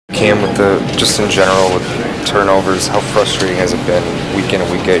just in general with turnovers, how frustrating has it been week in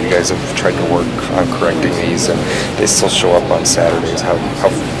and week out? You guys have tried to work on correcting these, and they still show up on Saturdays. How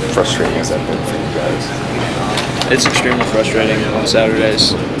frustrating has that been for you guys? It's extremely frustrating on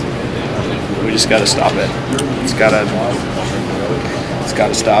Saturdays. We just got to stop it. It's got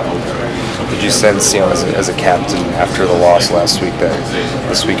to stop. Did you sense, as a captain after the loss last week, that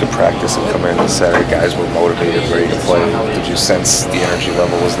this week of practice and coming into Saturday, guys were motivated, ready to play? Did you sense the energy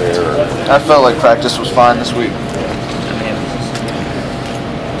level was there? I felt like practice was fine this week.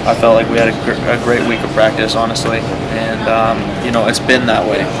 I felt like we had a great week of practice, honestly, and it's been that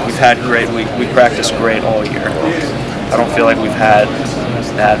way. We've had great week. We practiced great all year. I don't feel like we've had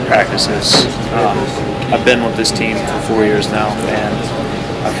bad practices. I've been with this team for 4 years now, and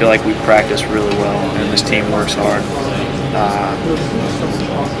I feel like we practice really well, and this team works hard.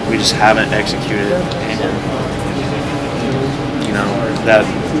 We just haven't executed, and that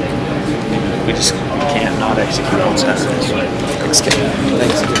we just can't not execute on Saturdays. Thanks, Kevin.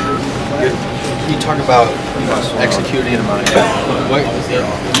 Thanks. You talk about executing. What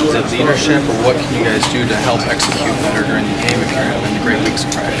is it, leadership, or what can you guys do to help execute better during the game if you're having great weeks of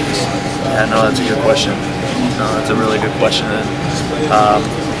practice? Yeah, no, that's a good question. No, that's a really good question. And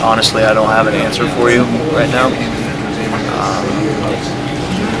honestly, I don't have an answer for you right now.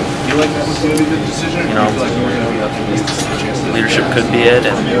 Leadership could be it,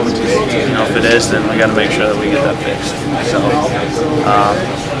 and if it is, then we got to make sure that we get that fixed. So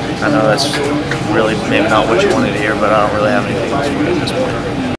I know that's really maybe not what you wanted to hear, but I don't really have anything else for you at this point.